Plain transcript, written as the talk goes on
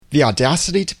The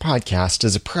Audacity to Podcast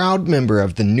is a proud member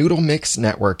of the Noodle Mix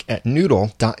Network at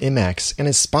noodle.mx and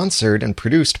is sponsored and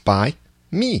produced by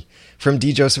me from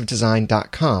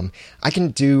djosephdesign.com. I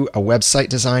can do a website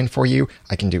design for you.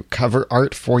 I can do cover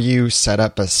art for you, set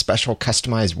up a special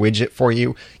customized widget for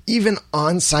you, even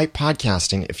on-site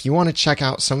podcasting. If you want to check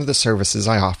out some of the services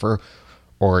I offer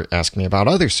or ask me about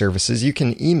other services, you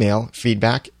can email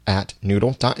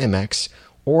feedback@noodle.mx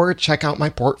or check out my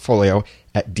portfolio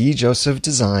at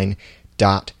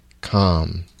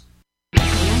djosephdesign.com.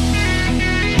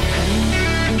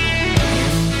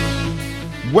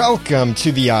 Welcome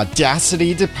to the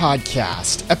Audacity to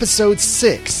Podcast, Episode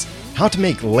 6, How to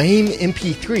Make LAME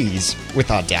MP3s with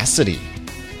Audacity.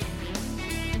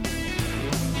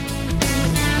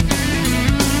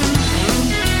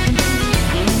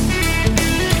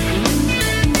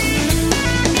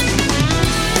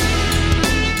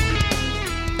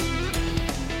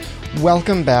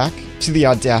 Welcome back to the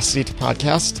Audacity to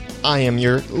Podcast. I am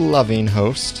your loving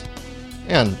host,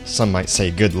 and some might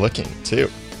say good looking too.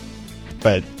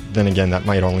 But then again, that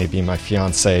might only be my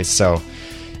fiancée, so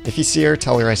if you see her,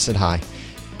 tell her I said hi.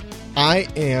 I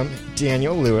am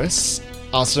Daniel Lewis,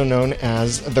 also known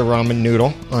as The Ramen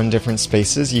Noodle on different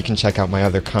spaces. You can check out my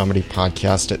other comedy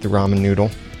podcast at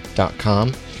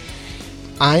theRamenNoodle.com.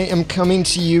 I am coming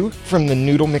to you from the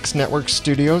Noodle Mix Network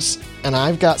studios, and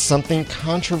I've got something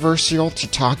controversial to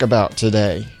talk about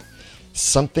today.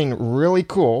 Something really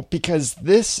cool, because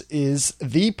this is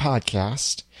the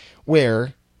podcast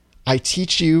where I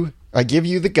give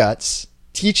you the guts,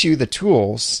 teach you the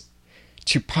tools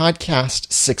to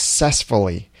podcast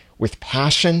successfully with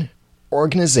passion,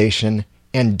 organization,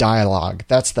 and dialogue.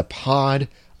 That's the pod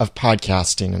of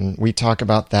podcasting, and we talk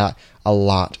about that a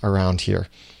lot around here.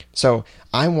 So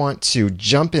I want to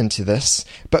jump into this,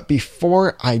 but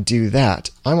before I do that,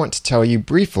 I want to tell you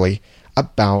briefly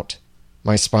about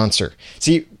my sponsor.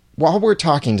 See, while we're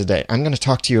talking today, I'm going to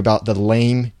talk to you about the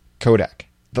LAME codec.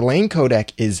 The LAME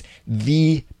codec is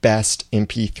the best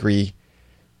MP3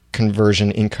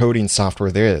 conversion encoding software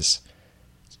there is.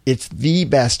 It's the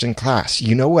best in class.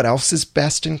 You know what else is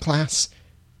best in class?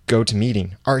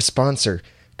 GoToMeeting, our sponsor.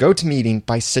 GoToMeeting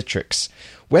by Citrix.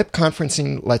 Web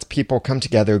conferencing lets people come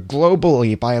together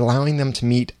globally by allowing them to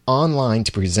meet online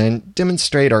to present,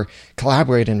 demonstrate, or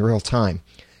collaborate in real time.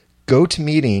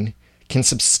 GoToMeeting can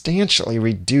substantially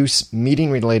reduce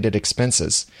meeting-related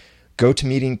expenses.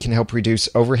 GoToMeeting can help reduce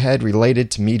overhead related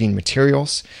to meeting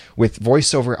materials with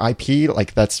voice over IP,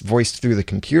 like that's voiced through the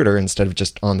computer instead of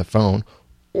just on the phone.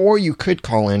 Or you could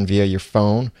call in via your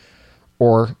phone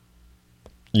or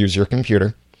use your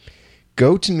computer.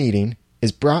 GoToMeeting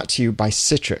is brought to you by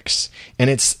Citrix, and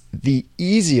it's the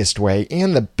easiest way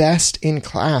and the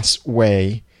best-in-class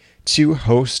way to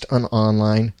host an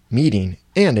online meeting,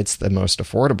 and it's the most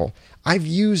affordable. I've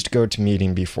used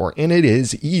GoToMeeting before, and it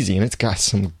is easy, and it's got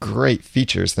some great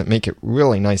features that make it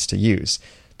really nice to use.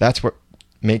 That's what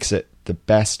makes it the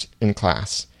best in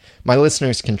class. My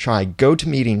listeners can try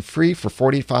GoToMeeting free for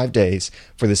 45 days.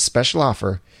 For this special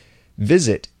offer,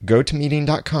 visit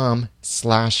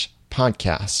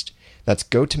gotomeeting.com/podcast. That's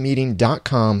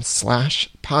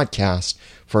gotomeeting.com/podcast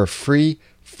for a free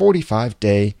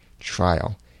 45-day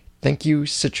trial. Thank you,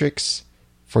 Citrix,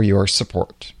 for your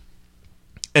support.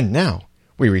 And now,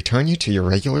 we return you to your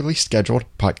regularly scheduled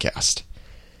podcast.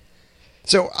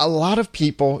 So, a lot of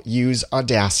people use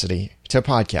Audacity to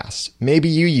podcast. Maybe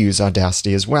you use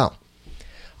Audacity as well.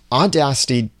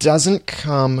 Audacity doesn't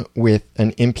come with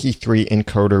an MP3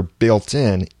 encoder built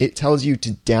in. It tells you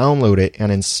to download it and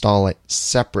install it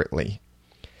separately.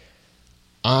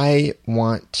 I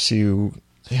want to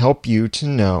help you to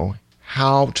know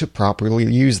how to properly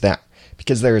use that,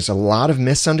 because there's a lot of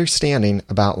misunderstanding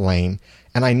about LAME,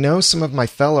 and I know some of my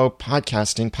fellow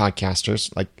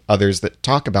podcasters, like others that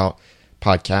talk about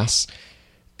podcasts,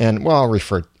 and, well,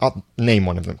 I'll name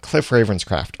one of them, Cliff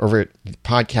Ravenscraft, over at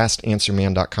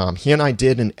podcastanswerman.com. He and I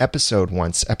did an episode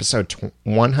once, episode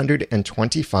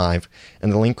 125,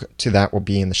 and the link to that will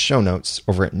be in the show notes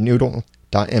over at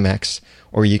noodle.mx,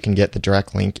 or you can get the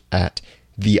direct link at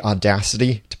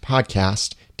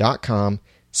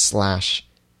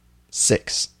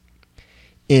theaudacitytopodcast.com/6.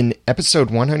 In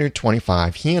episode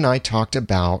 125, he and I talked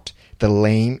about the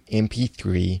LAME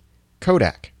MP3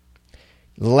 codec.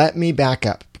 Let me back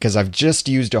up, because I've just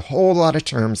used a whole lot of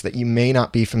terms that you may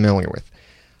not be familiar with.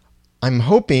 I'm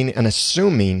hoping and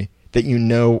assuming that you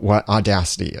know what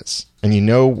Audacity is, and you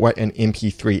know what an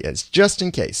MP3 is. Just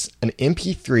in case, an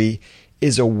MP3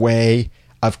 is a way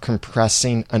of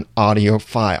compressing an audio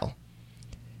file.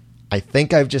 I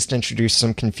think I've just introduced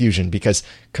some confusion, because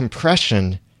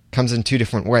compression comes in two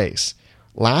different ways.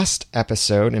 Last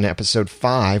episode, in episode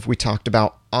 5, we talked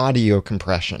about audio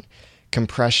compression.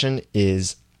 Compression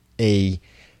is a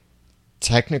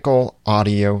technical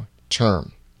audio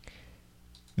term.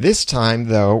 This time,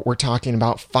 though, we're talking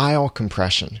about file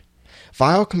compression.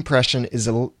 File compression is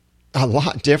a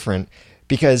lot different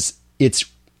because it's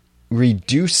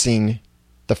reducing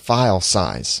the file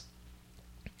size.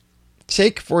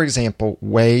 Take, for example,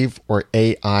 WAV or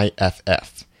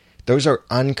AIFF. Those are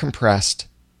uncompressed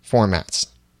formats.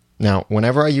 Now,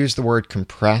 whenever I use the word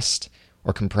compressed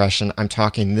or compression, I'm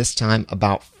talking this time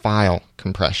about file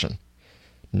compression,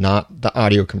 not the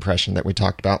audio compression that we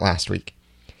talked about last week.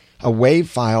 A WAV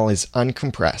file is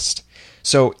uncompressed,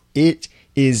 so it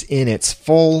is in its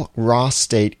full raw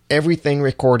state. Everything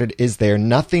recorded is there.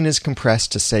 Nothing is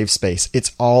compressed to save space.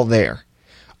 It's all there.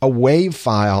 A WAV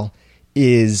file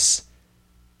is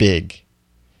big.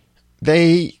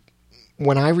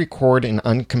 When I record an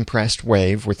uncompressed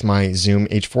WAV with my Zoom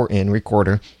H4n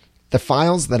recorder, the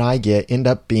files that I get end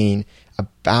up being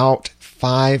about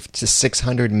 500 to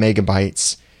 600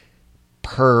 megabytes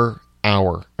per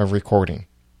hour of recording.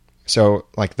 So,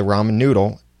 like the Ramen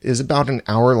Noodle is about an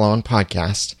hour-long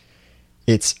podcast.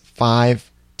 It's 500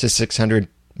 to 600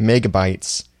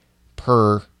 megabytes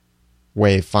per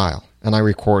WAV file. And I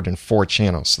record in 4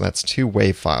 channels, so that's 2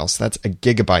 WAV files. That's a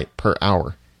gigabyte per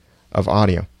hour of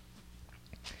audio.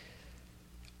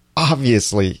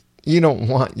 Obviously, you don't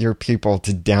want your people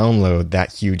to download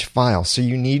that huge file, so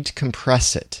you need to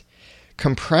compress it.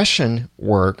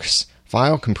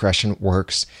 File compression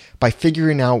works by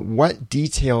figuring out what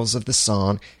details of the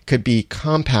song could be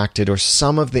compacted or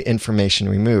some of the information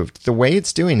removed. The way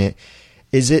it's doing it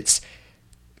is it's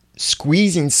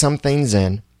squeezing some things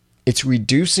in, it's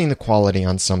reducing the quality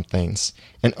on some things,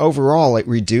 and overall it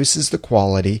reduces the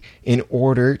quality in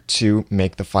order to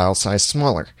make the file size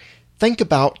smaller. Think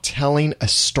about telling a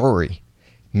story.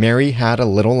 Mary had a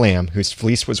little lamb whose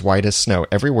fleece was white as snow.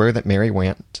 Everywhere that Mary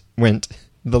went,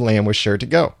 the lamb was sure to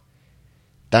go.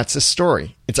 That's a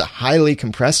story. It's a highly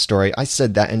compressed story. I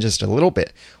said that in just a little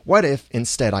bit. What if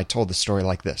instead I told the story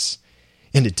like this?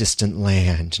 In a distant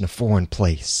land, in a foreign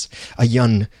place, a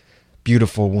young,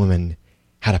 beautiful woman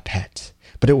had a pet.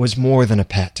 But it was more than a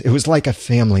pet. It was like a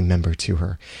family member to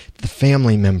her. The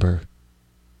family member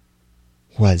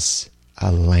was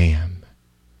a lamb.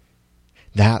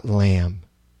 That lamb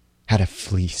had a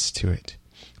fleece to it.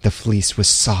 The fleece was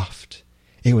soft.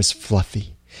 It was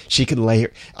fluffy. She could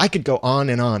I could go on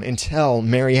and tell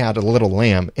Mary Had a Little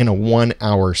Lamb in a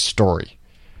 1-hour story.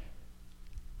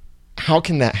 How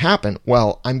can that happen?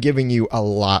 Well, I'm giving you a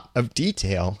lot of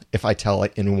detail if I tell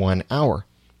it in 1 hour.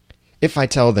 If I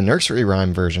tell the nursery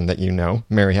rhyme version that you know,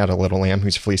 Mary had a little lamb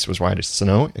whose fleece was white as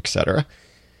snow, etc.,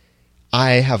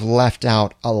 I have left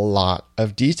out a lot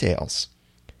of details.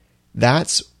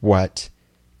 That's what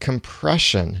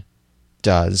compression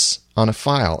does on a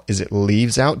file, is it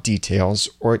leaves out details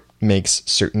or it makes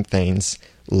certain things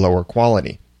lower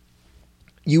quality.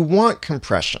 You want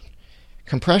compression.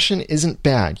 Compression isn't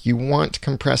bad. You want to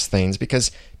compress things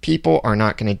because people are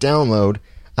not going to download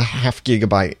a 0.5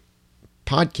 gigabyte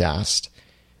podcast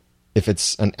if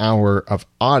it's an hour of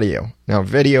audio. Now,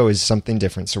 video is something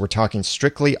different, so we're talking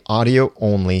strictly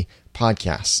audio-only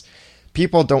podcasts.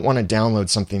 People don't want to download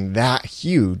something that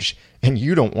huge, and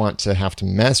you don't want to have to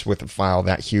mess with a file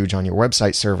that huge on your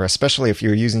website server, especially if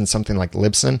you're using something like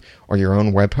Libsyn or your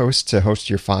own web host to host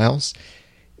your files.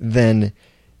 Then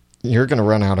you're going to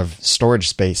run out of storage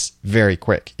space very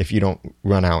quick if you don't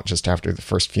run out just after the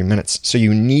first few minutes. So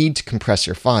you need to compress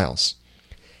your files.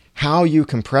 How you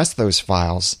compress those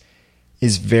files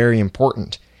is very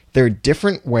important. There are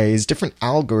different ways, different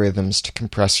algorithms to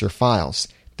compress your files.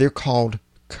 They're called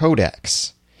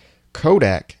codecs.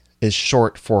 Codec is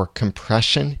short for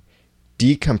compression,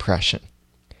 decompression.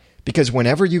 Because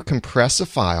whenever you compress a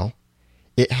file,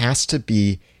 it has to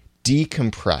be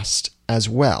decompressed as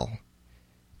well.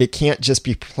 It can't just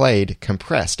be played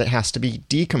compressed. It has to be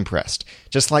decompressed.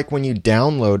 Just like when you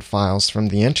download files from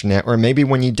the internet, or maybe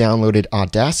when you downloaded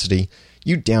Audacity,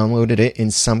 you downloaded it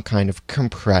in some kind of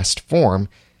compressed form,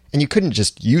 and you couldn't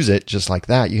just use it just like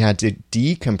that. You had to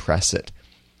decompress it.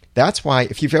 That's why,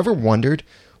 if you've ever wondered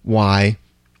why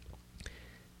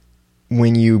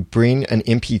when you bring an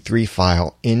MP3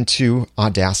 file into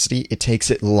Audacity, it takes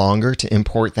it longer to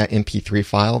import that MP3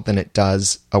 file than it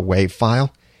does a WAV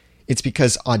file, it's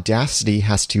because Audacity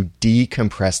has to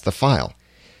decompress the file.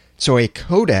 So a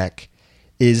codec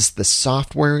is the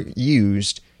software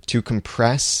used to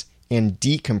compress and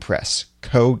decompress.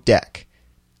 Codec.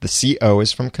 The CO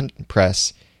is from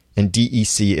compress and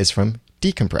DEC is from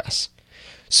decompress.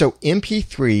 So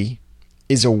MP3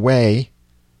 is a way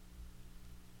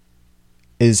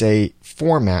is a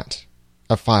format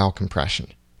of file compression.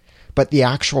 But the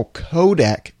actual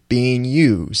codec being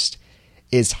used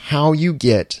is how you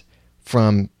get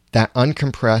from that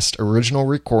uncompressed original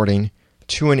recording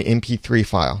to an MP3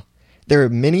 file. There are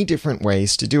many different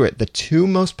ways to do it. The two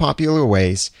most popular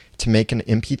ways to make an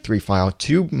MP3 file,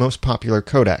 two most popular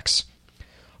codecs,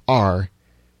 are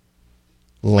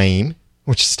LAME,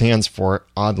 which stands for,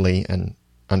 oddly and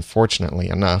unfortunately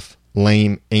enough,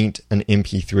 LAME ain't an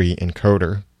MP3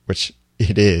 encoder, which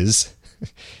it is.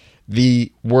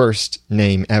 The worst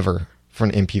name ever for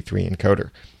an MP3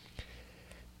 encoder.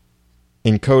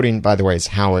 Encoding, by the way, is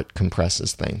how it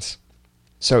compresses things.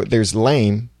 So there's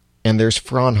LAME and there's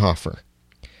Fraunhofer.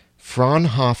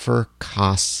 Fraunhofer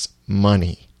costs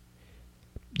money.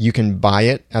 You can buy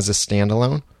it as a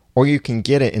standalone, or you can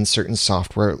get it in certain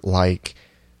software like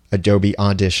Adobe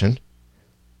Audition,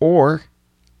 or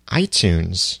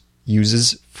iTunes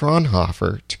uses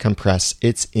Fraunhofer to compress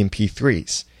its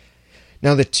MP3s.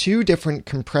 Now, the two different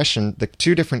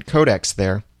codecs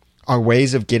there are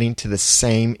ways of getting to the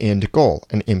same end goal,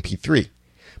 an MP3.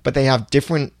 But they have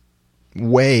different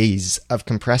ways of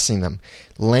compressing them.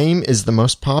 LAME is the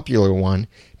most popular one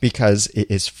because it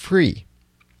is free.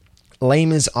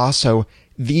 LAME is also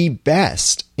the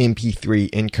best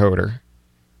MP3 encoder.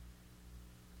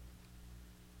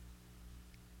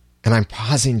 And I'm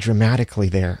pausing dramatically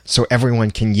there so everyone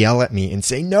can yell at me and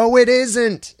say, no, it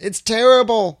isn't. It's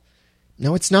terrible.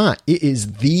 No, it's not. It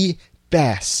is the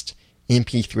best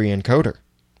MP3 encoder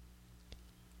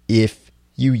if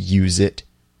you use it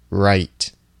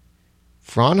right.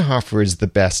 Fraunhofer is the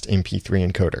best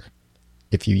MP3 encoder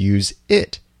if you use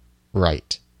it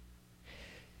right.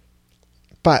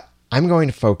 But I'm going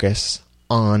to focus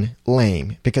on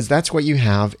LAME because that's what you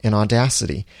have in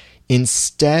Audacity.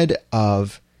 Instead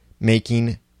of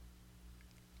making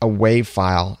a WAV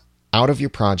file out of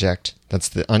your project, that's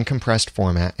the uncompressed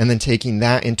format, and then taking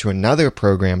that into another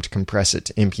program to compress it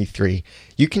to MP3,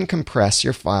 you can compress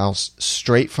your files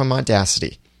straight from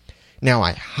Audacity. Now,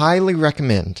 I highly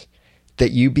recommend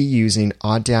that you be using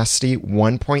Audacity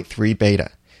 1.3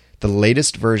 beta. The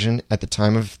latest version at the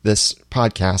time of this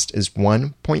podcast is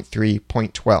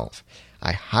 1.3.12.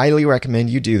 I highly recommend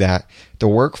you do that. The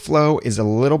workflow is a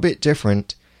little bit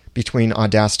different between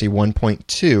Audacity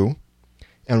 1.2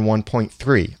 and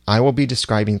 1.3. I will be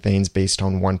describing things based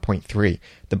on 1.3.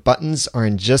 The buttons are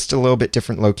in just a little bit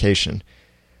different location.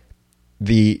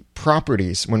 The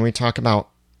properties, when we talk about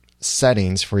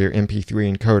settings for your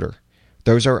MP3 encoder,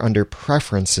 those are under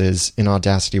Preferences in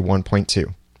Audacity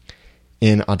 1.2.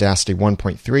 In Audacity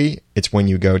 1.3, it's when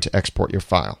you go to export your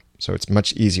file. So it's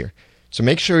much easier. So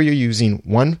make sure you're using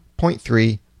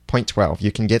 1.3.12.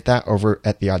 You can get that over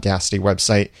at the Audacity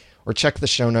website, or check the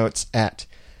show notes at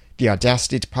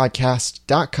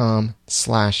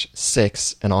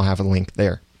theaudacitypodcast.com/6, and I'll have a link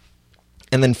there.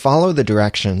 And then follow the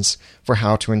directions for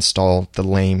how to install the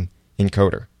LAME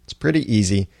encoder. It's pretty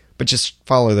easy, but just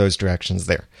follow those directions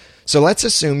there. So let's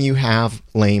assume you have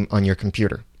LAME on your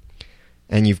computer,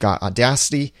 and you've got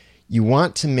Audacity. You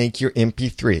want to make your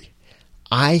MP3.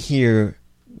 I hear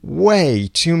way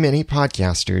too many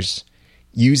podcasters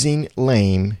using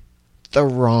LAME the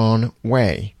wrong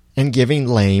way and giving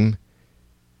LAME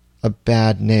a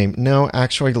bad name. No,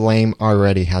 actually, LAME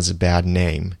already has a bad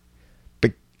name.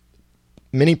 But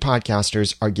many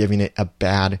podcasters are giving it a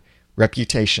bad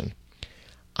reputation.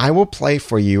 I will play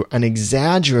for you an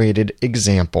exaggerated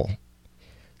example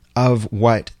of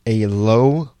what a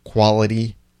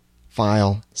low-quality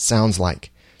file sounds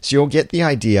like. So you'll get the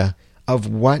idea of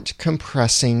what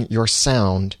compressing your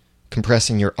sound,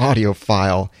 compressing your audio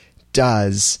file,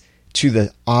 does to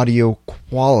the audio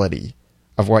quality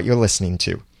of what you're listening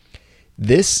to.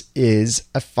 This is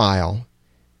a file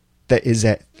that is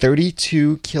at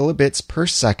 32 kilobits per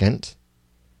second.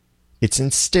 It's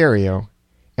in stereo,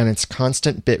 and it's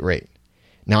constant bitrate.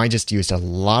 Now, I just used a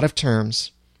lot of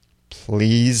terms.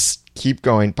 Please keep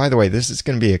going. By the way, this is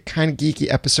going to be a kind of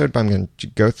geeky episode, but I'm going to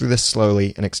go through this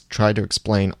slowly and try to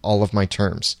explain all of my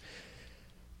terms.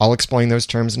 I'll explain those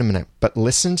terms in a minute, but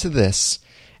listen to this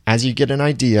as you get an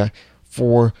idea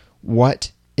for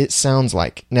what it sounds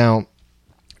like. Now,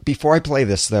 before I play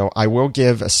this, though, I will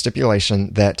give a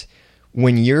stipulation that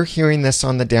when you're hearing this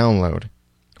on the download,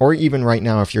 or even right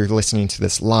now if you're listening to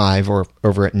this live or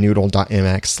over at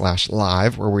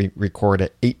noodle.mx/live, where we record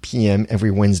at 8 p.m.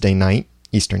 every Wednesday night,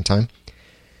 Eastern Time,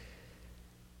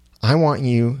 I want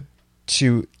you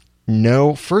to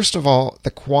know, first of all, the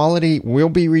quality will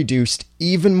be reduced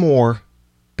even more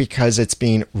because it's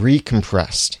being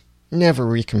recompressed. Never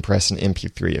recompress an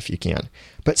MP3 if you can.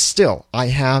 But still, I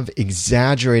have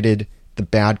exaggerated the the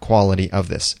bad quality of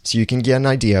this so you can get an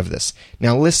idea of this.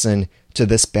 Now listen to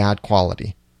this bad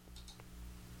quality.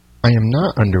 I am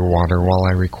not underwater while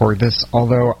I record this,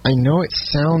 although I know it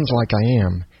sounds like I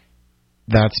am.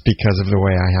 That's because of the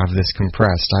way I have this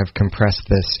compressed. I've compressed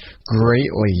this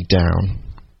greatly down.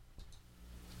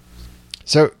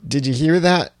 So, did you hear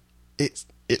that?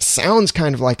 It sounds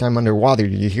kind of like I'm underwater.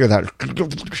 You hear that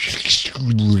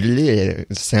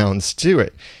sounds to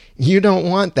it. You don't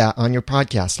want that on your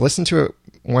podcast. Listen to it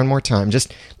one more time.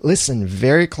 Just listen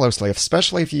very closely,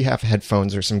 especially if you have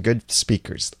headphones or some good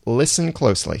speakers. Listen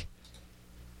closely.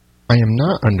 I am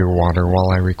not underwater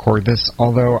while I record this,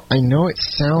 although I know it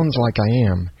sounds like I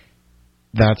am.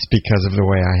 That's because of the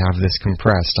way I have this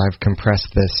compressed. I've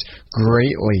compressed this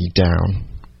greatly down.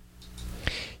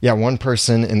 Yeah, one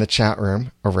person in the chat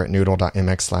room over at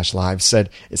noodle.mx/live said,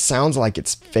 it sounds like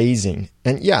it's phasing.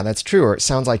 And yeah, that's true. Or it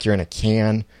sounds like you're in a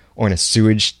can or in a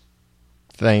sewage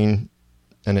thing.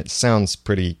 And it sounds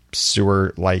pretty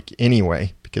sewer-like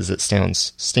anyway, because it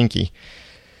sounds stinky.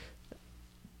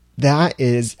 That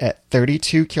is at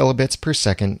 32 kilobits per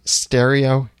second,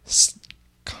 stereo,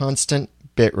 constant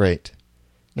bit rate.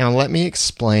 Now let me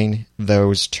explain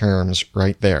those terms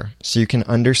right there so you can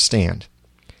understand.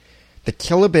 The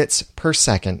kilobits per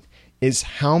second is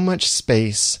how much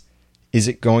space is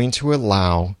it going to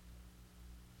allow,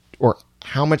 or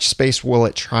how much space will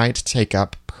it try to take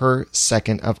up per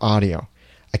second of audio.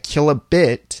 A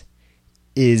kilobit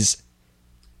is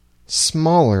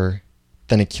smaller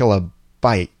than a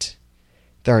kilobyte.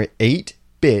 There are 8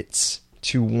 bits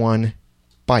to 1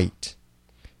 byte.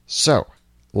 So,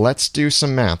 let's do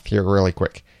some math here really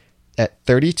quick. At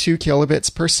 32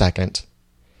 kilobits per second,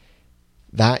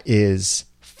 that is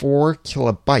 4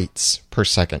 kilobytes per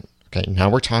second. Okay, now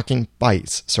we're talking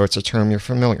bytes, so it's a term you're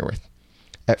familiar with.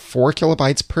 At 4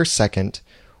 kilobytes per second,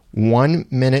 1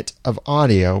 minute of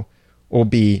audio will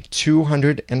be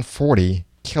 240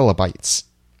 kilobytes.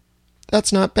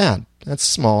 That's not bad. That's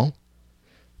small.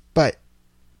 But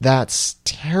that's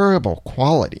terrible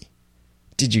quality.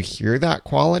 Did you hear that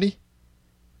quality?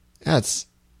 That's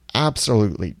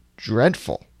absolutely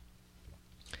dreadful.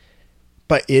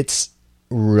 But it's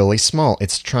really small.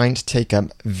 It's trying to take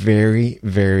up very,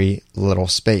 very little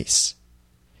space.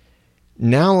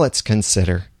 Now let's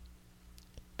consider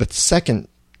the second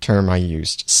term I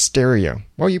used, stereo.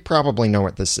 Well, you probably know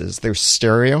what this is. There's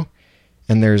stereo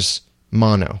and there's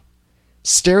mono.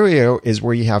 Stereo is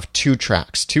where you have 2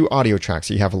 tracks, 2 audio tracks.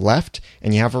 You have a left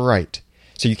and you have a right.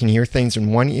 So you can hear things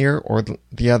in one ear or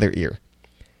the other ear.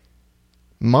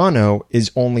 Mono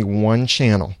is only one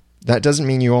channel. That doesn't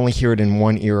mean you only hear it in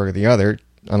one ear or the other,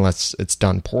 unless it's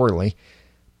done poorly.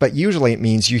 But usually it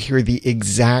means you hear the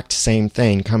exact same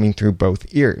thing coming through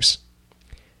both ears.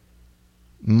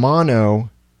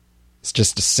 Mono is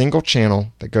just a single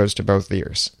channel that goes to both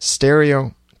ears.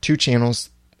 Stereo, 2 channels,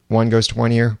 one goes to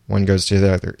one ear, one goes to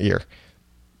the other ear.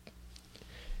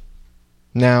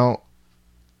 Now,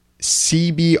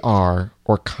 CBR,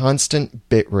 or constant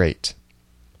bit rate.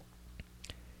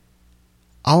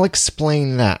 I'll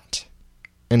explain that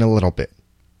in a little bit.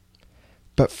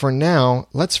 But for now,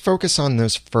 let's focus on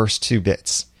those first 2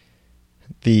 bits.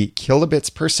 The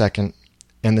kilobits per second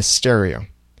and the stereo.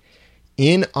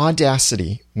 In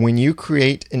Audacity, when you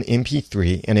create an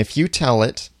MP3, and if you tell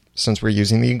it, since we're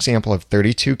using the example of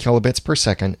 32 kilobits per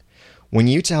second, when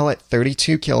you tell it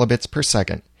 32 kilobits per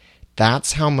second,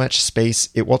 that's how much space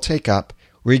it will take up,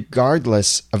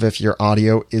 regardless of if your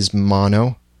audio is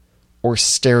mono or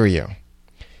stereo.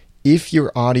 If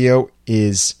your audio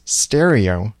is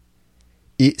stereo,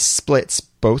 it splits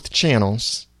both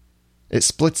channels. It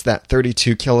splits that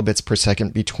 32 kilobits per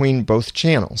second between both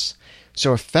channels.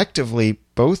 So effectively,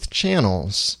 both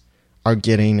channels are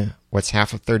getting, what's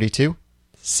half of 32?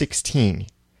 16.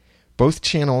 Both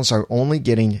channels are only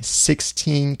getting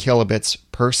 16 kilobits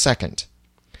per second.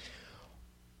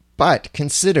 But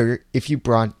consider if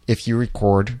you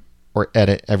record or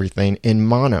edit everything in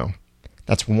mono.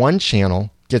 That's one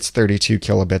channel gets 32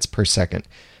 kilobits per second.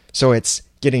 So it's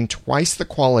getting twice the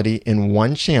quality in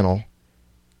one channel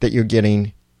that you're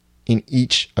getting in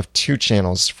each of 2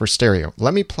 channels for stereo.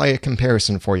 Let me play a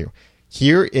comparison for you.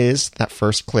 Here is that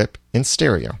first clip in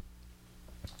stereo.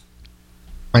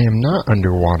 I am not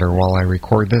underwater while I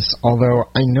record this, although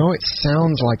I know it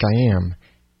sounds like I am.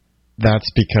 That's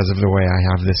because of the way I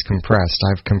have this compressed.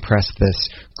 I've compressed this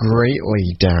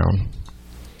greatly down.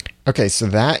 Okay, so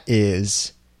that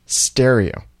is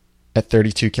stereo at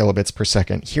 32 kilobits per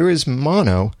second. Here is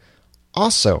mono,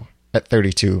 also at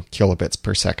 32 kilobits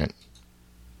per second.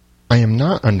 I am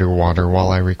not underwater while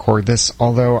I record this,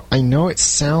 although I know it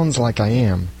sounds like I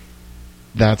am.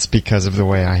 That's because of the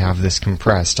way I have this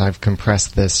compressed. I've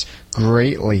compressed this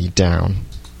greatly down.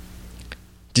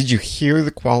 Did you hear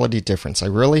the quality difference? I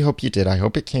really hope you did. I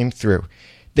hope it came through.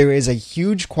 There is a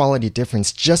huge quality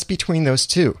difference just between those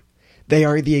two. They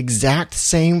are the exact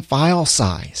same file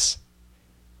size,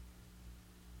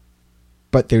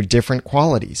 but they're different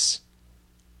qualities.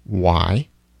 Why?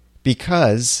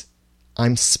 Because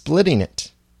I'm splitting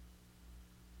it.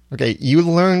 Okay, you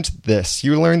learned this.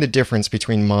 You learned the difference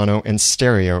between mono and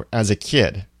stereo as a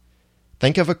kid.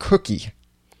 Think of a cookie.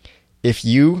 If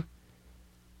you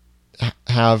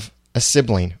have a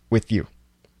sibling with you,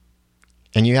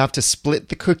 and you have to split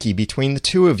the cookie between the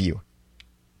two of you,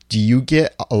 do you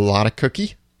get a lot of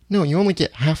cookie? No, you only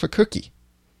get half a cookie.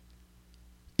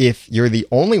 If you're the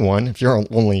only one, if you're an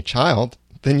only child,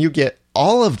 then you get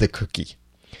all of the cookie.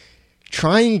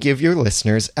 Try and give your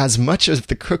listeners as much of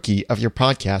the cookie of your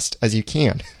podcast as you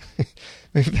can.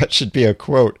 Maybe that should be a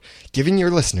quote. Giving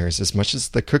your listeners as much as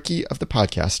the cookie of the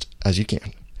podcast as you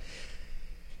can.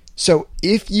 So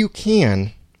if you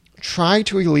can, try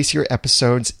to release your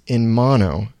episodes in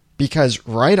mono, because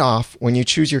right off, when you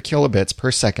choose your kilobits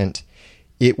per second,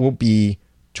 it will be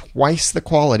twice the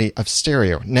quality of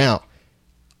stereo. Now,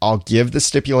 I'll give the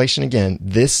stipulation again.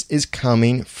 This is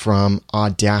coming from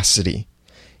Audacity.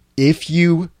 If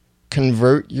you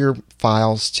convert your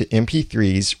files to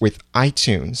MP3s with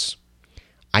iTunes,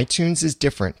 iTunes is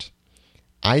different.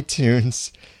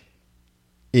 iTunes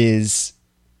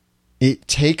it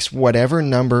takes whatever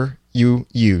number you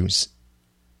use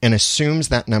and assumes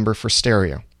that number for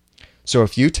stereo. So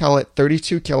if you tell it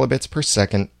 32 kilobits per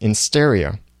second in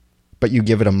stereo, but you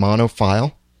give it a mono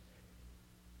file,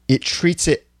 it treats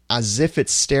it as if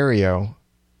it's stereo,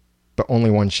 but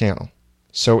only one channel.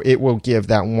 So it will give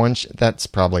that one, that's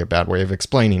probably a bad way of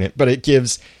explaining it, but it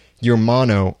gives your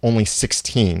mono only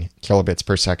 16 kilobits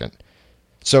per second.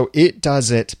 So it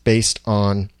does it based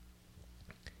on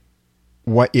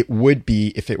what it would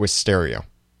be if it was stereo.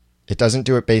 It doesn't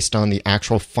do it based on the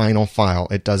actual final file.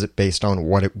 It does it based on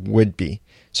what it would be.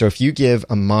 So if you give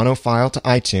a mono file to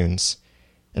iTunes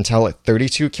and tell it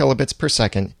 32 kilobits per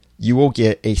second, you will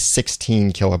get a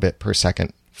 16 kilobit per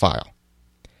second file.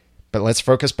 But let's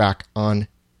focus back on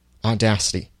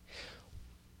Audacity.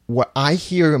 What I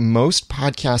hear most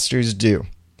podcasters do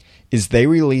is they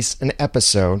release an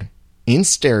episode in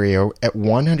stereo at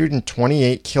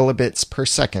 128 kilobits per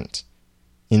second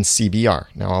in CBR.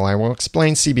 Now, I will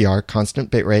explain CBR,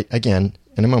 constant bitrate, again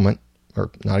in a moment.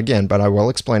 Or not again, but I will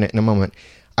explain it in a moment.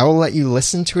 I will let you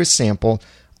listen to a sample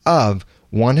of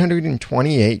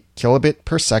 128 kilobit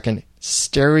per second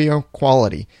stereo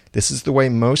quality. This is the way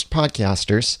most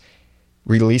podcasters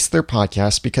release their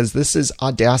podcasts because this is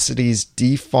Audacity's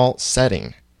default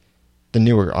setting. The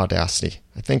newer Audacity.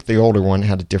 I think the older one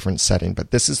had a different setting,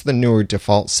 but this is the newer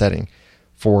default setting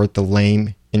for the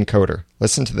LAME encoder.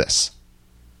 Listen to this.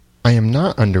 I am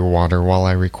not underwater while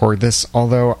I record this,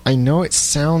 although I know it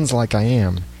sounds like I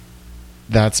am.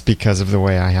 That's because of the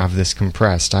way I have this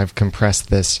compressed. I've compressed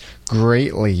this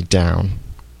greatly down.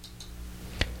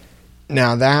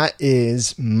 Now that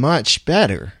is much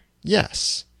better,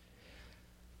 yes.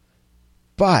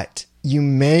 But you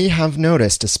may have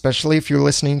noticed, especially if you're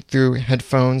listening through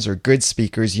headphones or good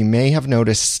speakers, you may have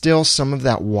noticed still some of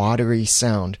that watery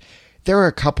sound. There are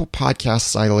a couple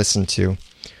podcasts I listen to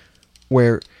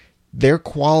where their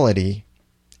quality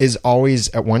is always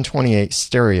at 128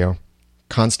 stereo,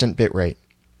 constant bitrate.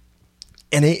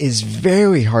 And it is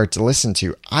very hard to listen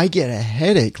to. I get a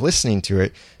headache listening to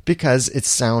it because it's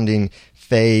sounding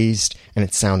phased and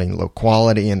it's sounding low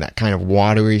quality and that kind of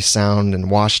watery sound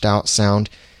and washed out sound.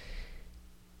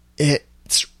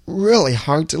 It's really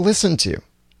hard to listen to.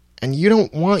 And you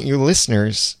don't want your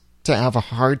listeners to have a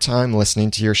hard time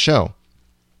listening to your show.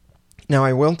 Now,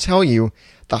 I will tell you,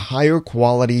 the higher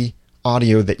quality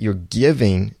audio that you're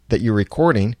giving, that you're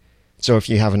recording, so if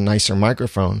you have a nicer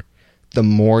microphone, the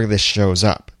more this shows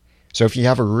up. So if you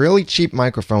have a really cheap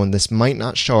microphone, this might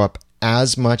not show up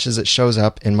as much as it shows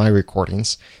up in my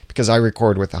recordings, because I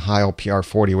record with a Heil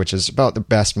PR40, which is about the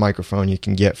best microphone you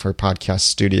can get for a podcast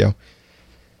studio.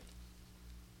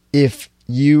 If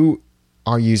you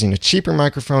are using a cheaper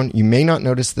microphone, you may not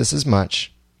notice this as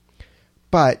much,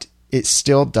 but it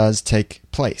still does take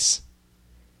place.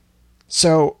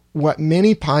 So what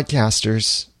many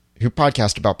podcasters who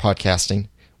podcast about podcasting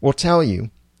will tell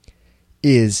you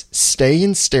is stay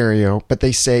in stereo, but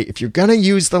they say if you're going to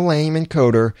use the LAME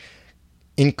encoder,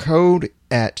 encode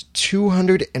at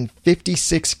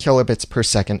 256 kilobits per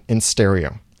second in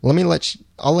stereo.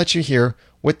 I'll let you hear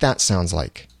what that sounds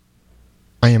like.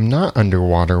 I am not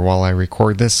underwater while I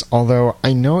record this, although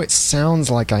I know it sounds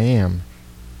like I am.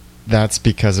 That's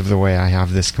because of the way I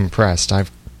have this compressed.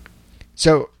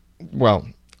 Well,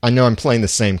 I know I'm playing the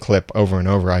same clip over and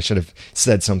over. I should have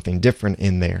said something different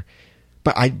in there.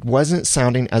 But I wasn't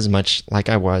sounding as much like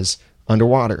I was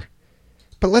underwater.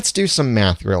 But let's do some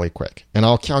math really quick, and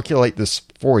I'll calculate this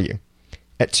for you.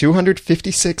 At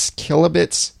 256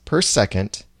 kilobits per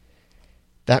second,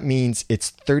 that means it's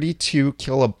 32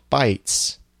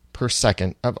 kilobytes per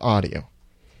second of audio.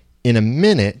 In a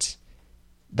minute,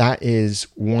 that is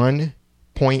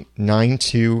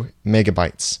 1.92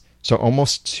 megabytes. So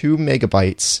almost 2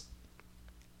 megabytes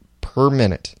per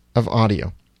minute of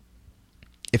audio.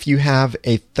 If you have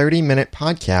a 30-minute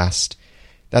podcast,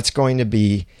 that's going to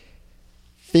be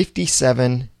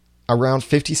around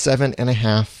 57 and a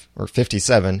half or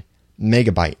 57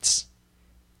 megabytes.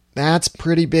 That's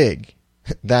pretty big.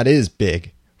 That is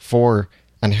big for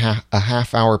a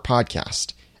half-hour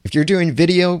podcast. If you're doing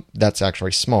video, that's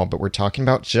actually small, but we're talking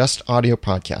about just audio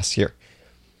podcasts here.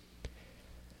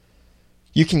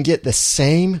 You can get the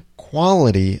same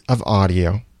quality of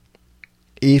audio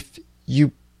if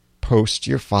you post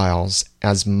your files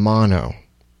as mono,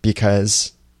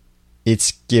 because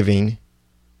it's giving,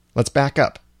 let's back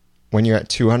up. When you're at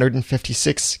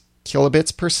 256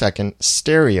 kilobits per second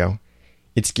stereo,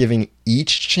 it's giving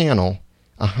each channel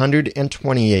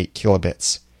 128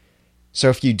 kilobits. So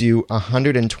if you do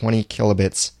 120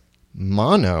 kilobits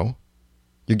mono,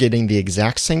 you're getting the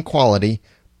exact same quality,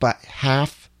 but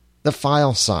half the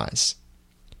file size.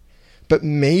 But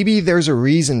maybe there's a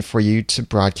reason for you to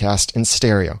broadcast in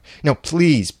stereo. Now,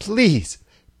 please, please,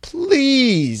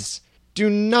 please do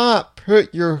not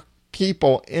put your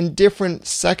people in different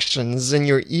sections in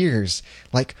your ears,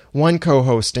 like one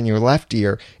co-host in your left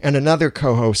ear and another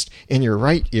co-host in your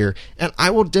right ear. And I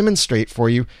will demonstrate for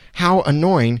you how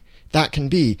annoying that can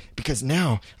be, because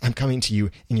now I'm coming to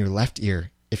you in your left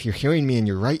ear. If you're hearing me in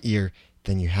your right ear,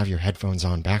 then you have your headphones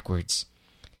on backwards.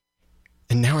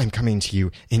 And now I'm coming to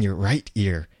you in your right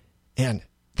ear. And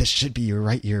this should be your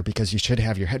right ear because you should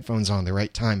have your headphones on the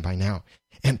right time by now.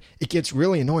 And it gets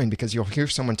really annoying because you'll hear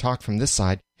someone talk from this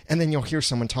side, and then you'll hear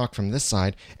someone talk from this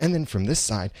side, and then from this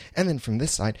side, and then from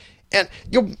this side. And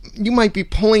you might be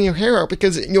pulling your hair out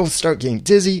because you'll start getting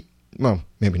dizzy. Well,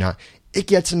 maybe not. It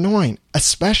gets annoying,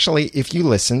 especially if you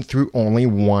listen through only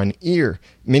one ear.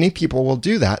 Many people will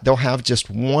do that. They'll have just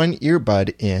one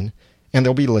earbud in, and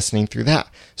they'll be listening through that.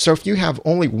 So if you have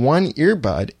only one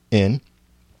earbud in,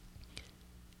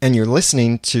 and you're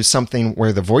listening to something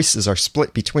where the voices are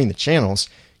split between the channels,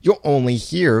 you'll only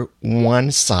hear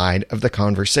one side of the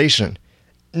conversation.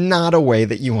 Not a way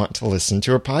that you want to listen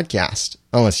to a podcast,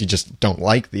 unless you just don't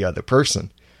like the other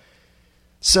person.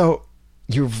 So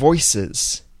your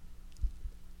voices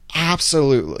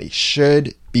absolutely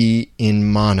should be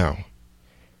in mono.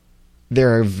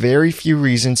 There are very few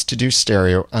reasons to do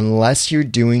stereo unless you're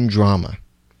doing drama.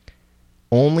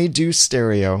 Only do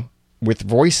stereo with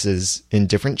voices in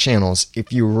different channels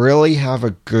if you really have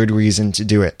a good reason to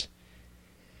do it.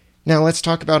 Now let's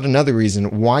talk about another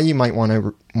reason why you might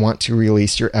want to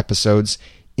release your episodes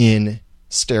in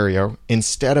stereo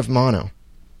instead of mono.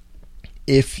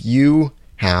 If you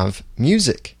have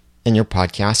music in your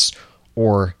podcasts,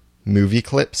 or movie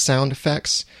clip sound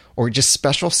effects, or just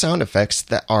special sound effects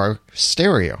that are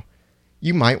stereo,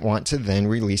 you might want to then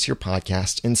release your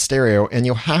podcast in stereo, and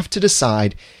you'll have to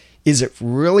decide, is it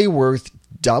really worth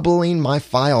doubling my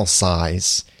file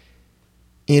size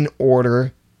in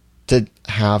order to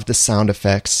have the sound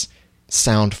effects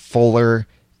sound fuller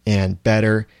and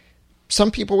better?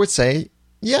 Some people would say,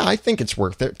 yeah, I think it's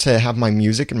worth it to have my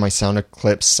music and my sound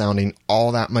clips sounding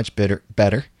all that much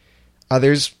better.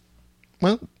 Others,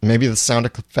 well, maybe the sound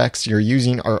effects you're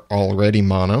using are already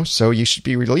mono, so you should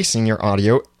be releasing your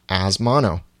audio as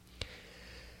mono.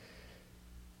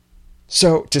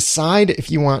 So decide if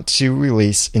you want to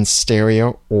release in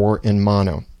stereo or in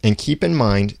mono. And keep in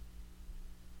mind,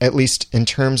 at least in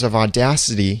terms of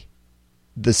Audacity,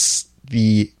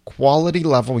 the quality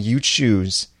level you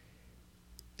choose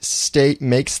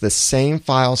makes the same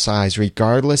file size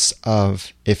regardless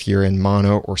of if you're in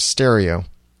mono or stereo.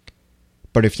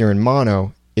 But if you're in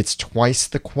mono, it's twice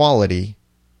the quality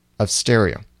of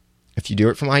stereo. If you do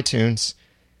it from iTunes,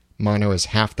 mono is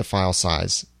half the file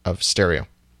size of stereo.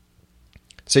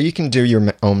 So you can do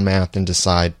your own math and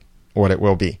decide what it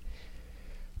will be.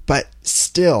 But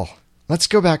still, let's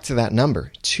go back to that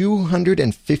number.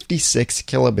 256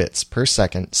 kilobits per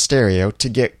second stereo to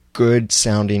get good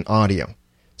sounding audio.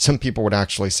 Some people would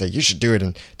actually say you should do it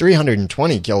in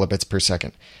 320 kilobits per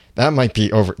second.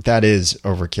 That is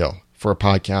overkill. For a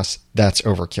podcast, that's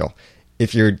overkill.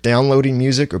 If you're downloading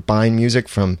music or buying music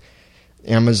from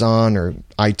Amazon or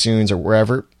iTunes or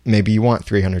wherever, maybe you want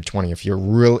 320 if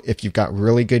you've got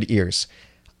really good ears.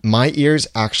 My ears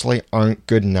actually aren't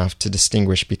good enough to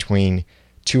distinguish between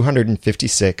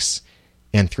 256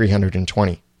 and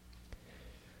 320.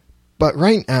 But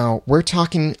right now, we're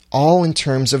talking all in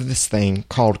terms of this thing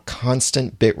called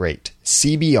constant bitrate,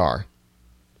 CBR.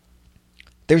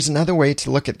 There's another way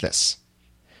to look at this.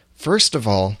 First of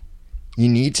all, you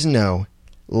need to know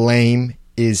LAME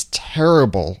is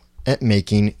terrible at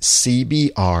making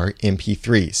CBR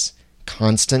MP3s,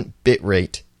 constant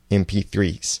bitrate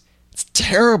MP3s. It's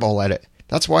terrible at it.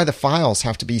 That's why the files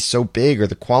have to be so big or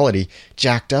the quality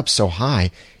jacked up so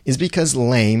high, is because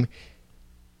LAME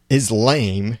is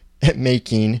lame at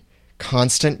making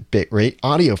constant bitrate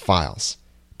audio files.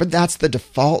 But that's the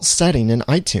default setting in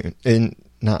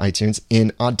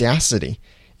in Audacity,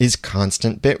 is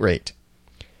constant bitrate.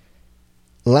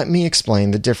 Let me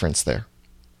explain the difference there.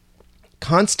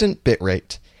 Constant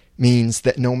bitrate means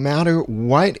that no matter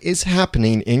what is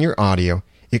happening in your audio,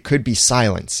 it could be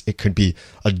silence, it could be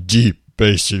a deep,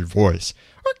 bassy voice,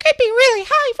 or it could be really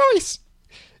high voice.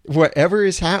 Whatever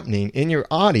is happening in your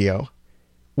audio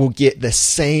will get the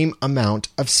same amount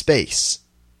of space.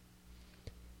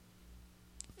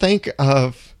 Think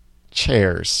of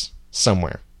chairs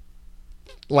somewhere,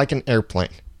 like an airplane.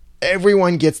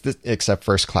 Everyone gets except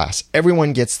first class,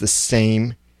 everyone gets the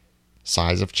same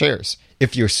size of chairs.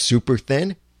 If you're super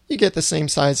thin, you get the same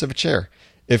size of a chair.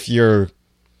 If you're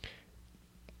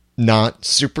not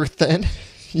super thin,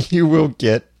 you will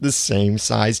get the same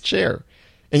size chair.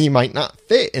 And you might not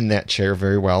fit in that chair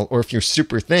very well. Or if you're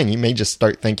super thin, you may just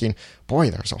start thinking,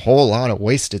 boy, there's a whole lot of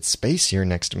wasted space here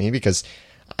next to me because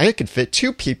I could fit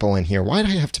 2 people in here. Why do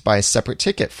I have to buy a separate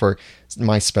ticket for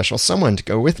my special someone to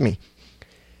go with me?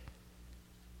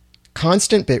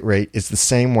 Constant bitrate is the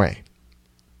same way.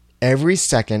 Every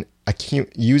second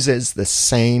uses the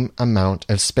same amount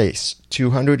of space,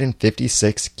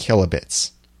 256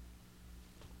 kilobits.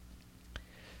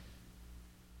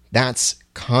 That's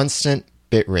constant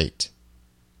bitrate.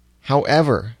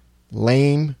 However,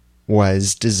 LAME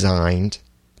was designed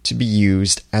to be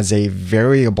used as a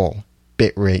variable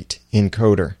bitrate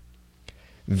encoder.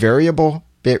 Variable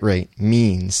bitrate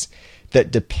means that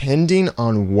depending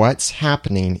on what's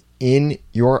happening in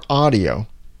your audio,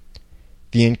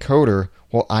 the encoder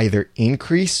will either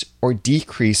increase or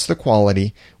decrease the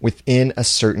quality within a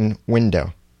certain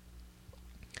window.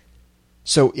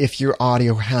 So if your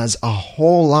audio has a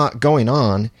whole lot going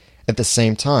on at the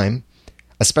same time,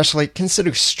 especially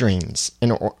consider strings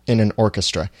in an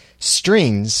orchestra.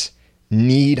 Strings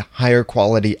need higher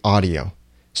quality audio.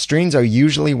 Strings are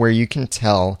usually where you can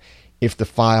tell if the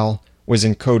file was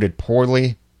encoded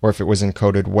poorly or if it was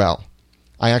encoded well.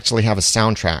 I actually have a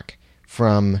soundtrack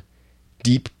from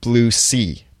Deep Blue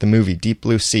Sea, the movie Deep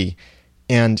Blue Sea,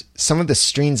 and some of the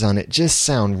strings on it just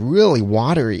sound really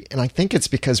watery, and I think it's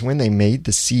because when they made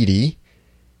the CD,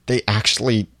 they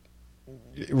actually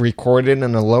recorded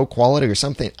in a low quality or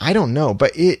something. I don't know,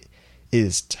 but it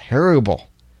is terrible.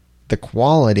 The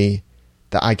quality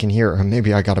that I can hear, or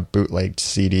maybe I got a bootlegged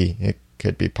CD. It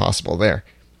could be possible there.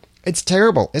 It's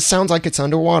terrible. It sounds like it's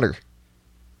underwater.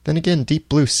 Then again, Deep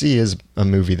Blue Sea is a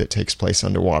movie that takes place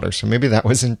underwater, so maybe that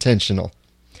was intentional.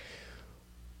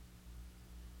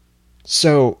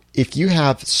 So if you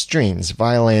have strings,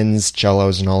 violins,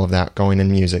 cellos, and all of that going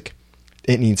in music,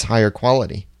 it needs higher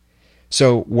quality.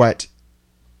 So what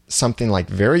something like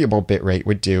variable bitrate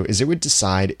would do is it would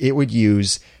decide it would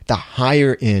use the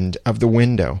higher end of the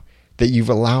window that you've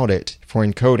allowed it for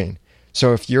encoding.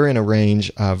 So if you're in a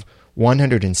range of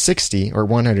 160 or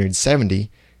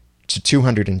 170 to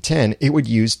 210, it would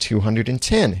use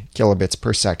 210 kilobits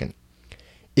per second.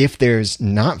 If there's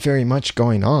not very much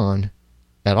going on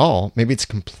at all, maybe it's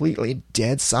completely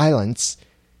dead silence,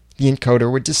 the encoder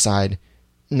would decide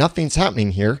nothing's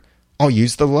happening here. I'll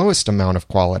use the lowest amount of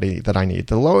quality that I need,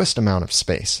 the lowest amount of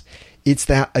space. It's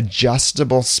that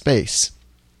adjustable space.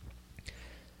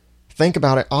 Think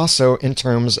about it also in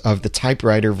terms of the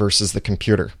typewriter versus the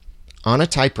computer. On a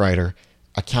typewriter,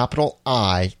 a capital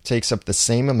I takes up the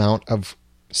same amount of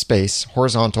space,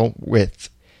 horizontal width,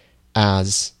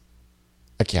 as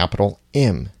a capital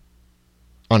M.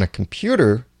 On a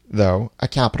computer, though, a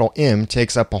capital M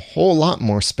takes up a whole lot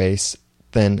more space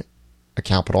than a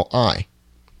capital I.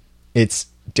 It's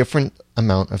different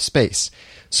amount of space.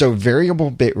 So variable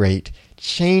bitrate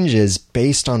changes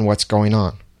based on what's going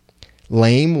on.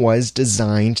 LAME was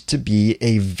designed to be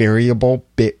a variable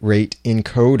bitrate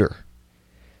encoder.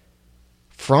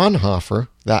 Fraunhofer,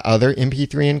 that other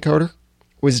MP3 encoder,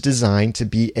 was designed to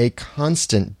be a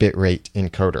constant bitrate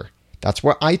encoder. That's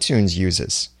what iTunes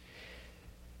uses.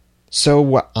 So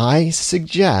what I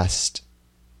suggest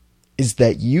is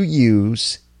that you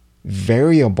use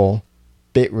variable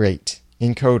bitrate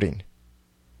encoding.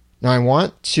 Now I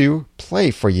want to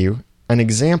play for you an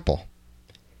example.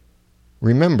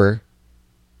 Remember,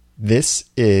 this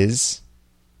is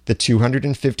the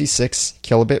 256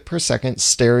 kilobit per second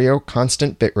stereo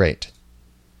constant bitrate.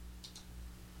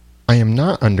 I am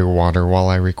not underwater while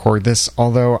I record this,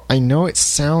 although I know it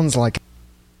sounds like...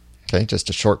 Okay, just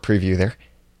a short preview there.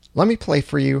 Let me play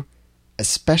for you a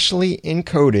specially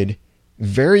encoded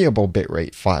variable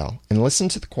bitrate file and listen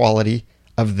to the quality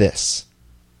of this.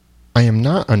 I am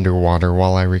not underwater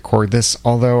while I record this,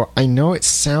 although I know it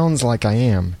sounds like I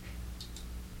am.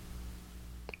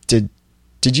 Did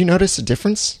you notice a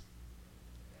difference?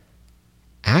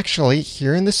 Actually,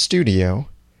 here in the studio,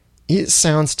 it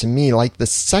sounds to me like the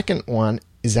second one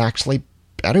is actually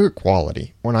better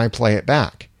quality when I play it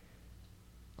back.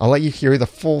 I'll let you hear the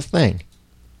full thing.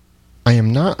 I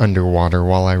am not underwater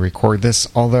while I record this,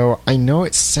 although I know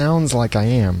it sounds like I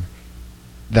am.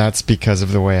 That's because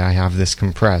of the way I have this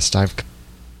compressed.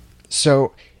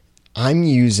 So I'm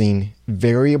using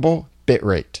variable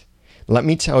bitrate. Let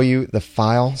me tell you the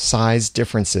file size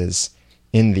differences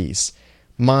in these.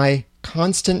 My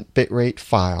constant bitrate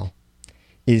file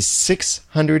is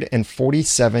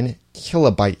 647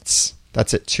 kilobytes.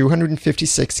 That's at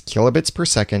 256 kilobits per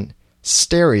second,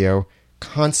 stereo,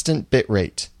 constant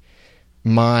bitrate.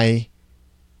 My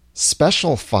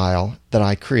special file that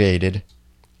I created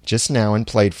just now and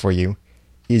played for you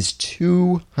is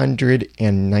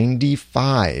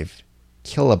 295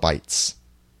 kilobytes.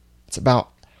 It's about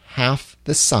half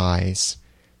the size,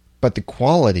 but the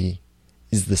quality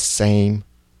is the same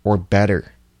or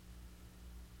better.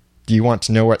 Do you want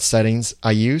to know what settings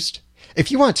I used?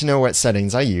 If you want to know what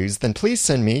settings I used, then please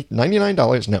send me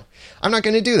 $99. No, I'm not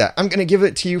going to do that. I'm going to give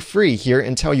it to you free here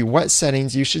and tell you what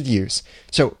settings you should use.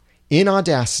 So in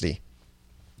Audacity,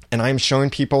 and I'm showing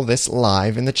people this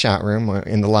live in the chat room or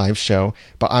in the live show,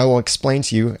 but I will explain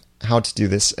to you how to do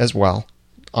this as well,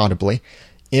 audibly.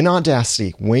 In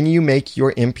Audacity, when you make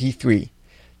your MP3,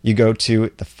 you go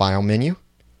to the File menu,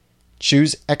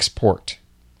 choose Export.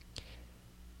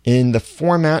 In the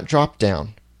Format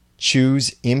drop-down,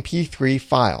 choose MP3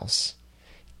 files.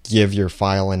 Give your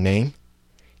file a name.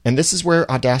 And this is where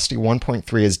Audacity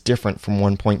 1.3 is different from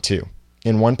 1.2.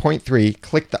 In 1.3,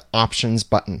 click the Options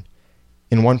button.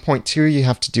 In 1.2, you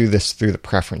have to do this through the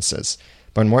Preferences.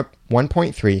 But in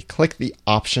 1.3, click the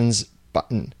Options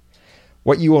button.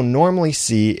 What you will normally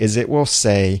see is it will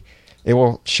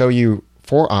show you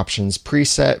 4 options: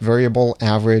 preset, variable,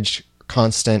 average,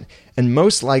 constant, and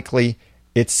most likely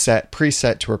it's set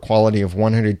preset to a quality of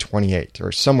 128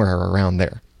 or somewhere around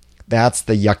there. That's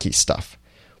the yucky stuff.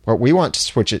 What we want to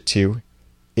switch it to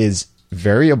is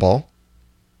variable,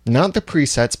 not the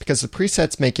presets, because the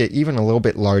presets make it even a little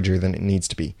bit larger than it needs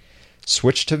to be.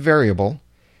 Switch to variable,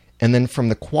 and then from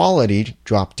the quality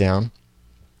drop down,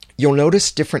 you'll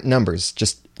notice different numbers,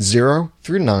 just 0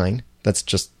 through 9. That's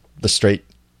just the straight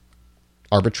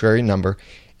arbitrary number.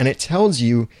 And it tells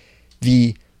you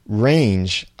the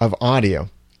range of audio.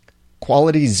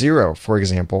 Quality 0, for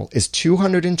example, is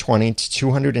 220 to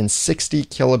 260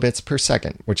 kilobits per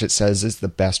second, which it says is the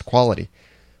best quality.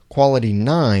 Quality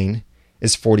 9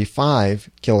 is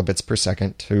 45 kilobits per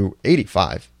second to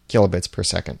 85 kilobits per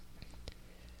second.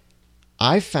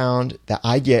 I found that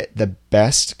I get the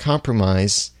best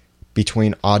compromise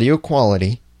between audio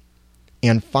quality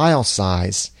and file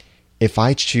size if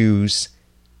I choose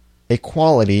a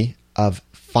quality of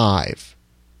 5,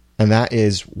 and that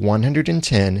is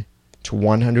 110 to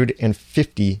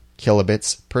 150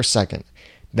 kilobits per second.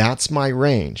 That's my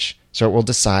range. So it will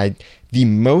decide the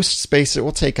most space it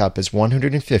will take up is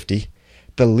 150.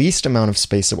 The least amount of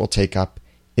space it will take up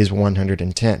is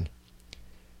 110.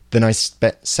 Then I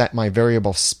set my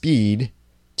variable speed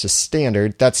to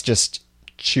standard. That's just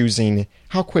choosing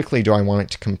how quickly do I want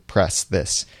it to compress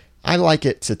this. I like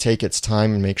it to take its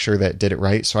time and make sure that it did it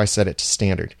right, so I set it to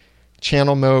standard.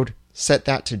 Channel mode, set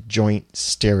that to joint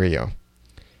stereo.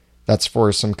 That's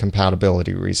for some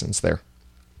compatibility reasons there.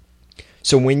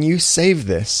 So when you save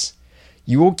this,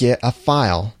 you will get a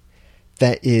file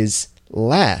that is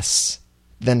less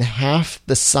than half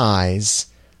the size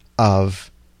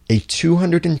of a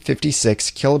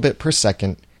 256 kilobit per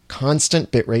second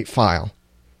constant bitrate file,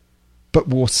 but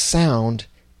will sound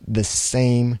the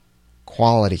same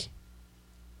quality.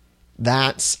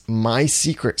 That's my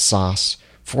secret sauce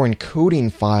for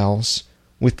encoding files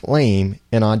with LAME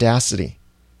and Audacity.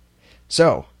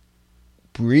 So,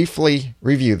 briefly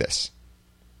review this.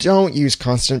 Don't use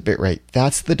constant bitrate.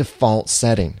 That's the default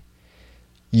setting.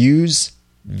 Use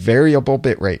variable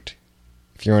bitrate.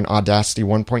 If you're in Audacity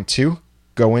 1.2,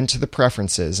 go into the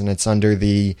preferences, and it's under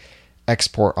the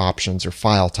export options or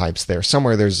file types there.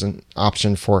 Somewhere there's an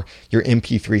option for your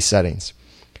MP3 settings.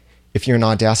 If you're in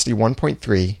Audacity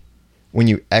 1.3, when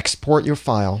you export your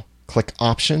file, click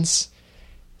Options,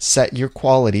 set your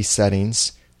quality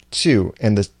settings to,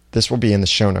 and this will be in the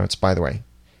show notes, by the way.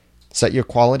 Set your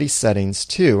quality settings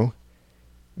to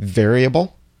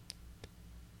Variable,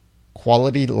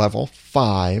 Quality Level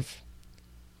 5,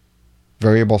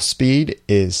 Variable Speed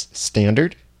is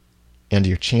Standard, and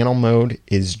your channel mode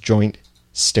is Joint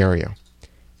Stereo.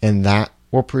 And that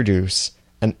will produce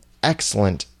an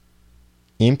excellent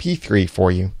MP3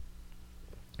 for you,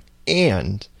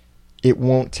 and it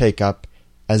won't take up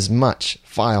as much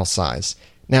file size.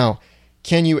 Now,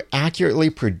 can you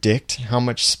accurately predict how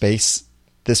much space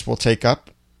this will take up?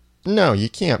 No, you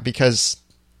can't, because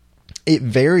it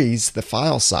varies the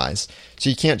file size.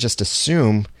 So you can't just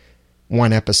assume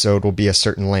one episode will be a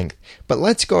certain length. But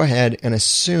let's go ahead and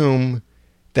assume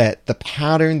that the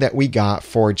pattern that we got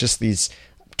for just these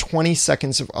 20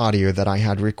 seconds of audio that I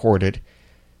had recorded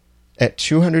at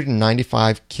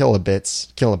 295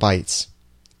 kilobytes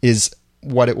is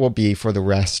what it will be for the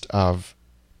rest of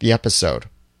the episode.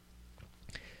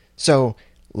 So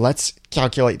let's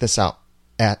calculate this out.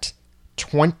 At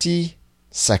 20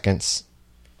 seconds,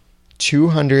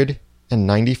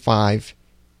 295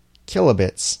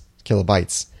 kilobytes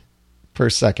per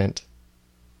second,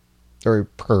 or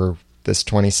per this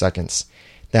 20 seconds.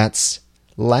 That's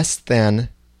less than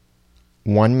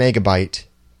 1 megabyte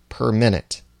per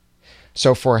minute.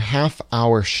 So for a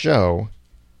half-hour show,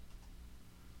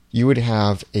 you would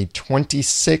have a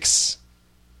 26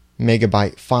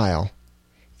 megabyte file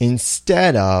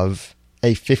instead of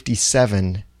a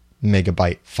 57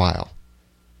 megabyte file.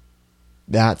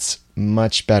 That's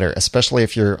much better, especially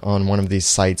if you're on one of these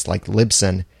sites like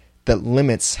Libsyn that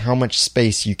limits how much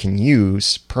space you can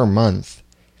use per month.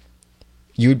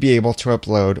 You'd be able to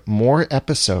upload more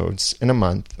episodes in a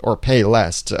month, or pay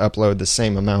less to upload the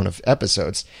same amount of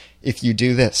episodes if you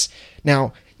do this.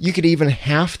 Now, you could even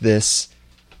half this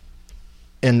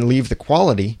and leave the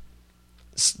quality,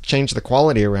 change the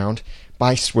quality around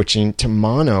by switching to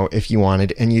mono if you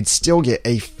wanted, and you'd still get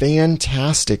a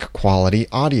fantastic quality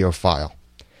audio file.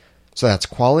 So that's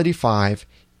quality 5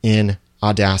 in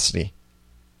Audacity.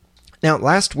 Now,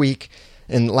 last week,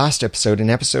 in last episode, in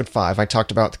episode 5, I talked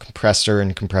about the compressor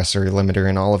and compressor limiter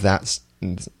and all of that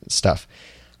stuff.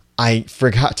 I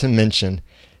forgot to mention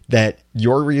that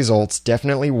your results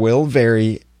definitely will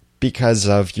vary because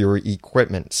of your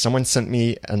equipment. Someone sent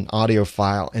me an audio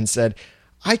file and said,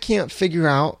 I can't figure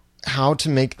out how to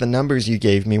make the numbers you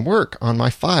gave me work on my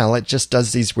file. It just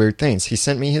does these weird things. He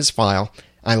sent me his file.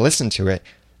 I listened to it,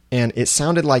 and it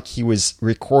sounded like he was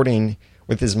recording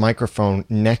with his microphone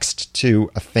next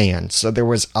to a fan. So there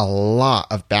was a lot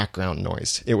of background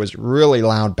noise. It was really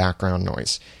loud background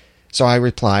noise. So I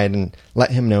replied and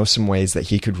let him know some ways that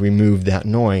he could remove that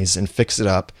noise and fix it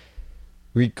up,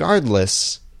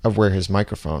 regardless of where his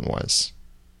microphone was.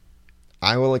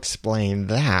 I will explain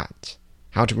that,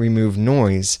 how to remove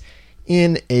noise,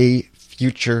 in a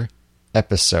future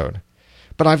episode.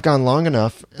 But I've gone long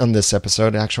enough on this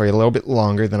episode, actually a little bit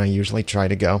longer than I usually try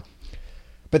to go.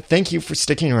 But thank you for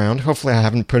sticking around. Hopefully I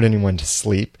haven't put anyone to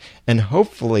sleep. And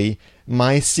hopefully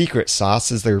my secret sauce,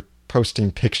 as they're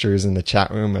posting pictures in the chat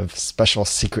room of special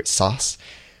secret sauce,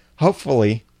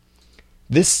 hopefully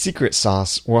this secret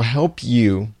sauce will help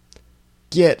you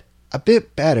get a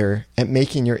bit better at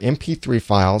making your MP3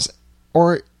 files,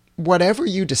 or whatever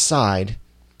you decide.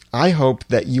 I hope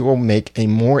that you will make a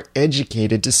more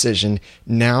educated decision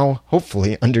now,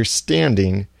 hopefully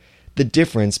understanding the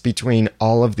difference between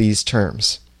all of these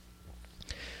terms.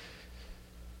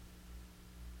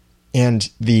 And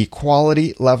the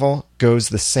quality level goes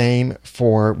the same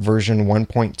for version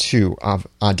 1.2 of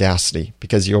Audacity,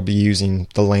 because you'll be using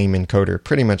the LAME encoder,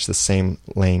 pretty much the same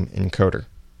LAME encoder,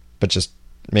 but just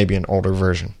maybe an older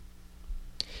version.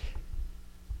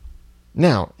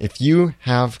 Now, if you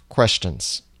have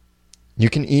questions, you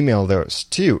can email those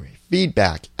to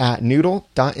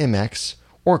feedback@noodle.mx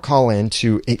or call in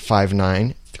to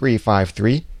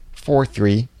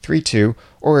 859-353-4332,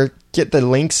 or get the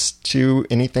links to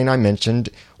anything I mentioned,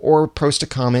 or post a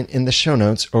comment in the show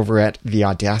notes over at the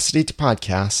Audacity to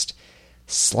Podcast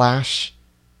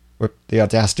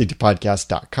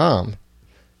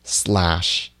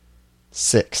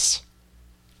theaudacitytopodcast.com/6.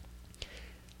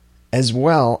 As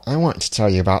well, I want to tell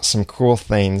you about some cool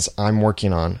things I'm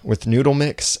working on with Noodle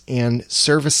Mix and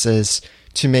services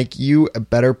to make you a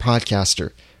better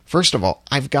podcaster. First of all,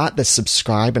 I've got the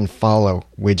subscribe and follow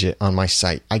widget on my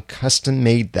site. I custom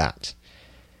made that.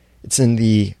 It's in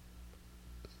the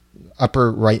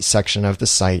upper right section of the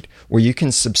site where you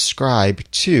can subscribe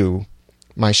to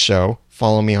my show,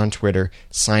 follow me on Twitter,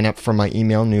 sign up for my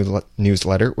email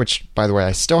newsletter, which, by the way,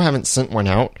 I still haven't sent one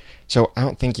out, so I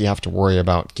don't think you have to worry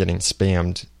about getting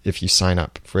spammed if you sign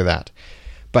up for that.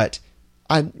 But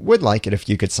I would like it if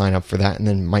you could sign up for that and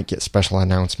then might get special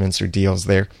announcements or deals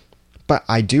there. But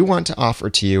I do want to offer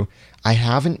to you, I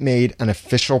haven't made an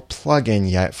official plugin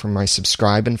yet for my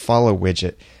subscribe and follow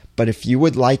widget, but if you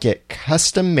would like it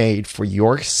custom made for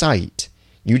your site,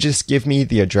 you just give me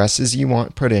the addresses you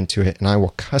want put into it and I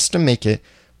will custom make it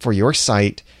for your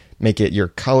site, make it your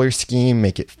color scheme,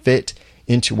 make it fit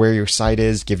into where your site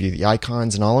is, give you the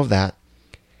icons and all of that.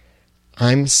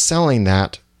 I'm selling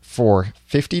that for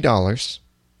 $50,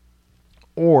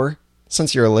 or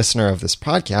since you're a listener of this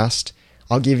podcast,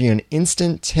 I'll give you an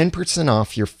instant 10%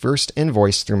 off your first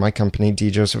invoice through my company,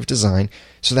 D. Joseph Design.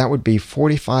 So that would be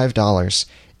 $45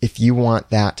 if you want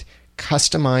that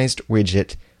customized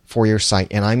widget for your site.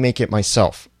 And I make it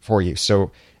myself for you.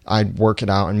 So I'd work it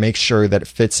out and make sure that it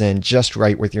fits in just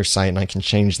right with your site. And I can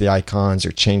change the icons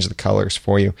or change the colors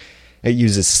for you. It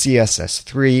uses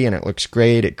CSS3 and it looks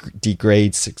great. It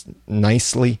degrades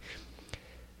nicely.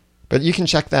 But you can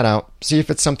check that out. See if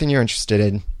it's something you're interested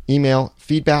in. Email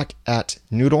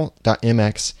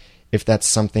feedback@noodle.mx if that's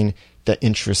something that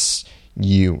interests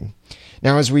you.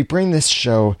 Now, as we bring this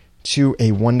show to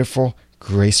a wonderful,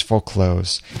 graceful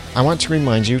close, I want to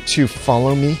remind you to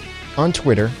follow me on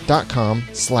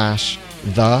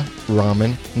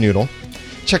twitter.com/theramennoodle.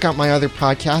 Check out my other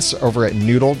podcasts over at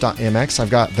noodle.mx. I've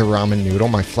got The Ramen Noodle,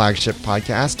 my flagship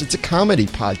podcast. It's a comedy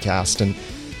podcast, and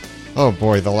oh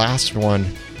boy, the last one,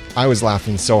 I was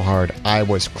laughing so hard, I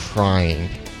was crying.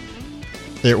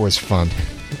 It was fun.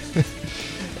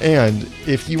 And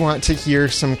if you want to hear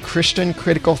some Christian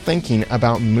critical thinking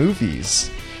about movies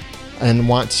and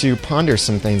want to ponder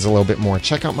some things a little bit more,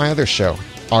 check out my other show,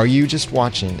 Are You Just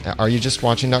Watching, at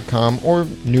areyoujustwatching.com or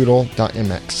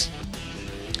noodle.mx.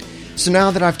 So now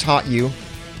that I've taught you,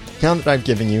 now that I've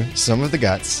given you some of the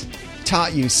guts,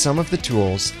 taught you some of the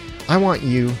tools, I want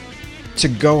you to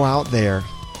go out there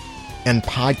and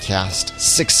podcast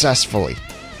successfully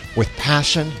with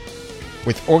passion,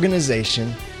 with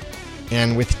organization,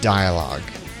 and with dialogue.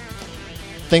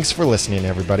 Thanks for listening,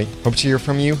 everybody. Hope to hear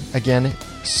from you again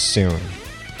soon.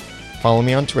 Follow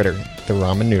me on Twitter, The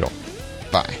Ramen Noodle.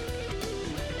 Bye.